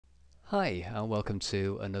Hi and welcome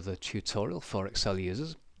to another tutorial for Excel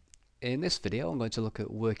users. In this video I'm going to look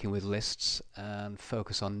at working with lists and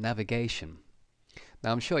focus on navigation.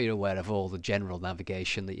 Now I'm sure you're aware of all the general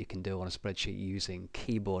navigation that you can do on a spreadsheet using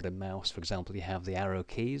keyboard and mouse. For example, you have the arrow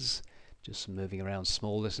keys, just moving around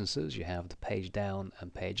small distances. You have the page down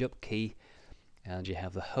and page up key, and you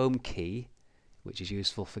have the home key, which is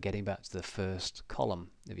useful for getting back to the first column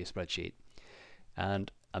of your spreadsheet.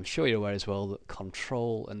 And I'm sure you're aware as well that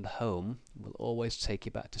Control and Home will always take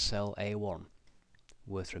you back to cell A1.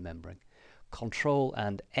 Worth remembering. Control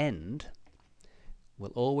and End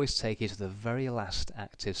will always take you to the very last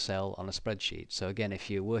active cell on a spreadsheet. So again, if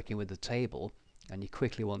you're working with the table and you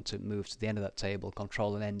quickly want to move to the end of that table,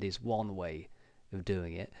 Control and End is one way of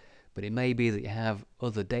doing it. But it may be that you have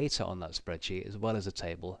other data on that spreadsheet as well as a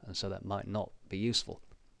table, and so that might not be useful.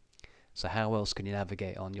 So how else can you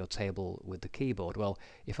navigate on your table with the keyboard? Well,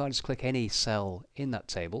 if I just click any cell in that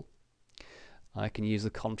table, I can use the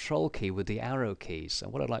Control key with the arrow keys.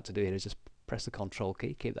 And what I'd like to do here is just press the Control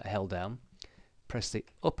key, keep that held down, press the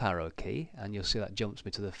up arrow key, and you'll see that jumps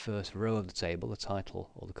me to the first row of the table, the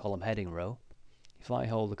title or the column heading row. If I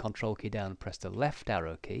hold the Control key down and press the left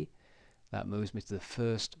arrow key, that moves me to the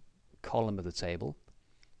first column of the table.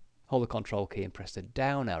 Hold the Control key and press the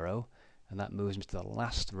down arrow, and that moves me to the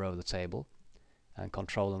last row of the table, and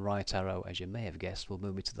Control and right arrow, as you may have guessed, will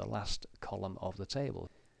move me to the last column of the table.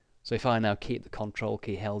 So if I now keep the Control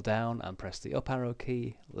key held down and press the up arrow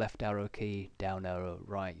key, left arrow key, down arrow,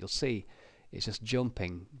 right, you'll see it's just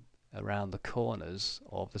jumping around the corners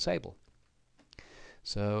of the table.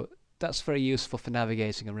 So that's very useful for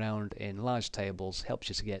navigating around in large tables, helps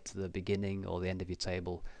you to get to the beginning or the end of your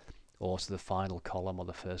table, or to the final column or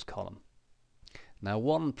the first column. Now,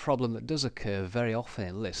 one problem that does occur very often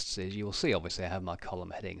in lists is you will see, obviously, I have my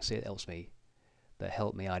column headings. See, it helps me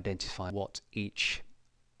identify what each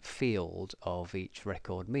field of each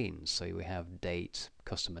record means. So we have date,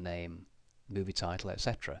 customer name, movie title,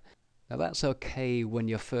 etc. Now that's okay when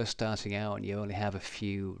you're first starting out and you only have a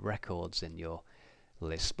few records in your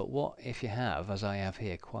list, but what if you have, as I have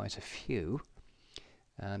here, quite a few?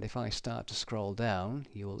 And if I start to scroll down,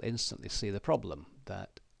 you will instantly see the problem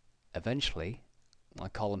that eventually my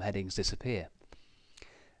column headings disappear.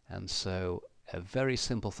 And so a very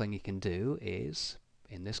simple thing you can do is,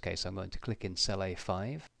 in this case I'm going to click in cell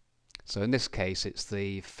A5. So in this case it's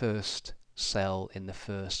the first cell in the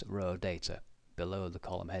first row of data below the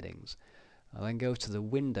column headings. I'll then go to the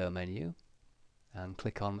window menu and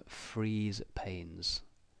click on freeze panes.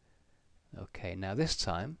 Okay, now this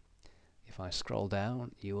time if I scroll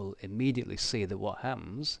down, you will immediately see that what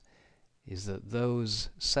happens is that those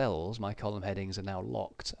cells, my column headings, are now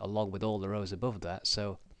locked along with all the rows above that.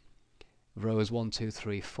 So rows 1, 2,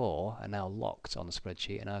 3, 4 are now locked on the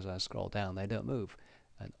spreadsheet, and as I scroll down they don't move.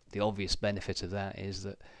 And the obvious benefit of that is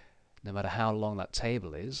that no matter how long that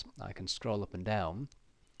table is, I can scroll up and down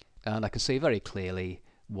and I can see very clearly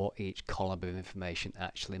what each column of information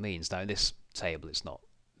actually means. Now in this table it's not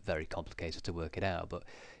very complicated to work it out, but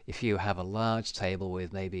if you have a large table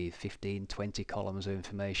with maybe 15, 20 columns of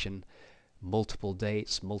information, multiple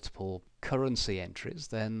dates, multiple currency entries,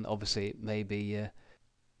 then obviously it may be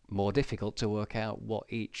more difficult to work out what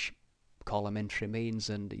each column entry means,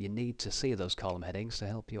 and you need to see those column headings to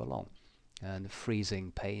help you along. And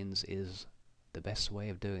freezing panes is the best way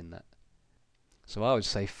of doing that. So I would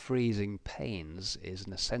say freezing panes is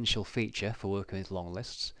an essential feature for working with long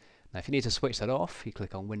lists. Now if you need to switch that off, you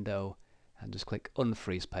click on Window and just click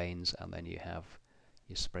Unfreeze Panes, and then you have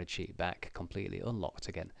your spreadsheet back completely unlocked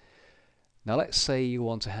again. Now let's say you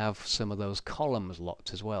want to have some of those columns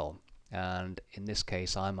locked as well, and in this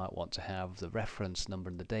case I might want to have the reference number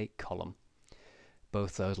and the date column,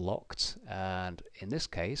 both those locked, and in this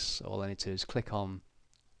case all I need to do is click on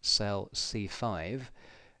cell C5.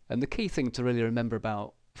 And the key thing to really remember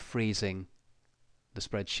about freezing the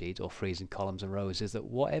spreadsheet or freezing columns and rows is that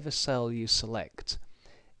whatever cell you select,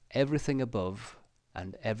 everything above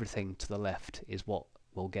and everything to the left is what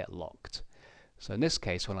will get locked. So in this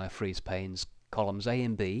case, when I freeze panes, columns A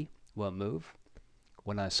and B won't move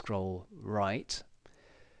when I scroll right,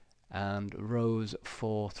 and rows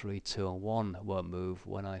 4, 3, 2 and 1 won't move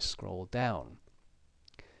when I scroll down.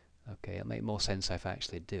 Okay, it'll make more sense if I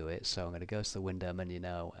actually do it, so I'm going to go to the window menu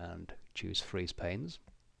now and choose freeze panes.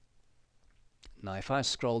 Now if I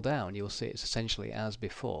scroll down, you'll see it's essentially as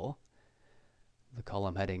before. The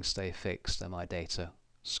column headings stay fixed and my data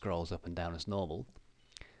scrolls up and down as normal.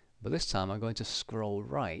 But this time I'm going to scroll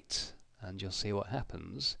right, and you'll see what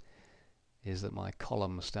happens is that my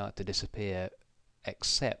columns start to disappear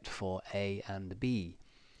except for A and B.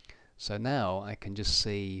 So now I can just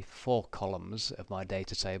see 4 columns of my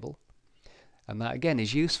data table, And that again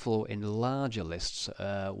is useful in larger lists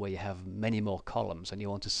where you have many more columns and you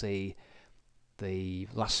want to see the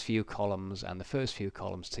last few columns and the first few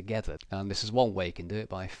columns together. And this is one way you can do it,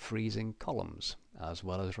 by freezing columns as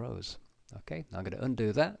well as rows. Okay, now I'm going to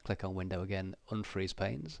undo that, click on Window again, unfreeze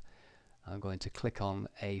panes. I'm going to click on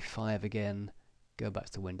A5 again, go back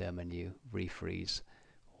to the Window menu, refreeze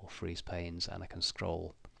or freeze panes, and I can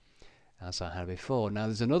scroll as I had before. Now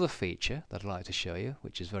there's another feature that I'd like to show you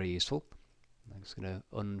which is very useful. I'm just going to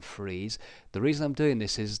unfreeze. The reason I'm doing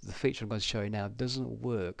this is the feature I'm going to show you now doesn't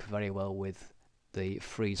work very well with the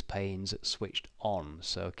freeze panes switched on,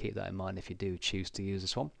 so keep that in mind if you do choose to use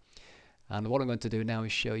this one. And what I'm going to do now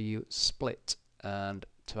is show you split, and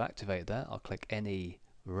to activate that I'll click any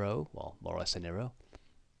row, well more or less any row,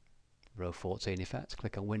 row 14 in fact,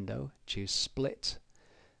 click on Window, choose split,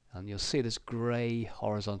 and you'll see this grey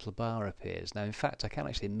horizontal bar appears. Now in fact I can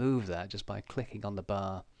actually move that just by clicking on the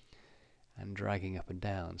bar and dragging up and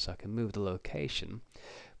down, so I can move the location.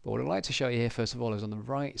 But what I'd like to show you here first of all is on the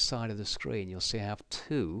right side of the screen you'll see I have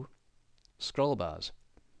two scroll bars.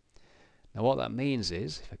 Now what that means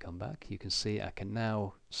is, if I come back, you can see I can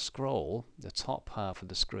now scroll the top half of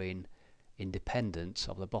the screen independent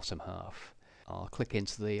of the bottom half. I'll click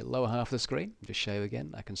into the lower half of the screen, just show you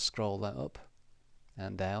again, I can scroll that up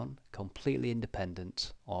and down completely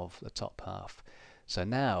independent of the top half. So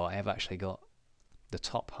now I have actually got the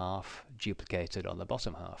top half duplicated on the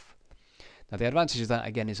bottom half. Now the advantage of that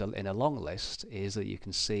again is in a long list is that you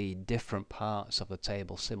can see different parts of the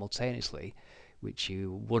table simultaneously which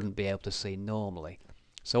you wouldn't be able to see normally.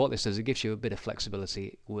 So what this does, it gives you a bit of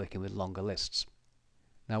flexibility working with longer lists.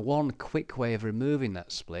 Now one quick way of removing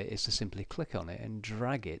that split is to simply click on it and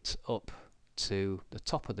drag it up to the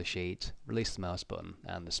top of the sheet, release the mouse button,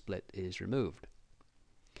 and the split is removed.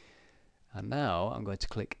 And now I'm going to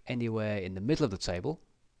click anywhere in the middle of the table,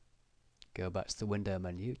 go back to the Window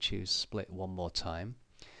menu, choose split one more time,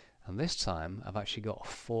 and this time I've actually got a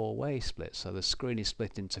four-way split, so the screen is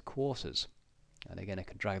split into quarters. And again I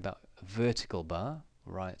can drag that vertical bar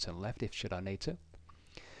right and left if should I need to.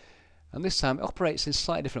 And this time it operates in a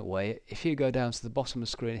slightly different way. If you go down to the bottom of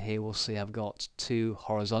the screen here, we'll see I've got two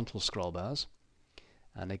horizontal scroll bars,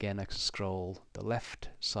 and again I can scroll the left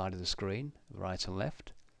side of the screen, right and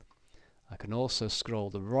left. I can also scroll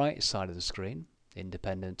the right side of the screen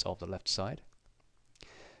independent of the left side,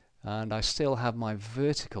 and I still have my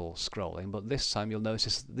vertical scrolling, but this time you'll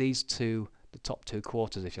notice that these two, the top two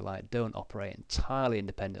quarters if you like, don't operate entirely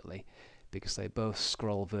independently because they both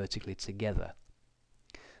scroll vertically together.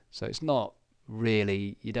 So it's not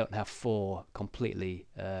really, you don't have four completely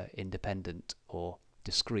independent or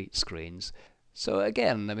discrete screens. So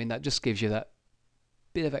again, I mean, that just gives you that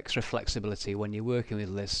bit of extra flexibility when you're working with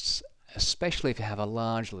lists, especially if you have a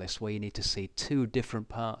large list where you need to see two different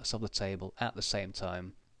parts of the table at the same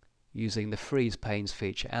time. Using the freeze panes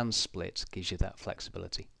feature and split gives you that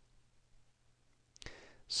flexibility.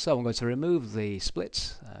 So I'm going to remove the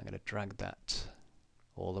split. I'm going to drag that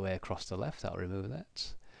all the way across the left. I'll remove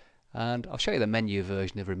that. And I'll show you the menu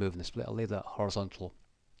version of removing the split. I'll leave that horizontal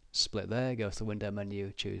split there, go to the Window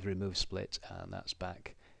menu, choose Remove Split, and that's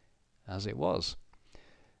back as it was.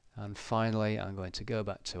 And finally I'm going to go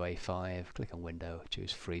back to A5, click on Window,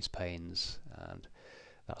 choose Freeze Panes, and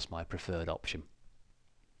that's my preferred option.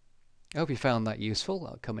 I hope you found that useful.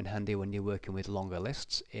 That'll come in handy when you're working with longer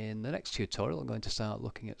lists. In the next tutorial I'm going to start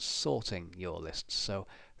looking at sorting your lists. So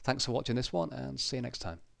thanks for watching this one, and see you next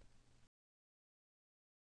time.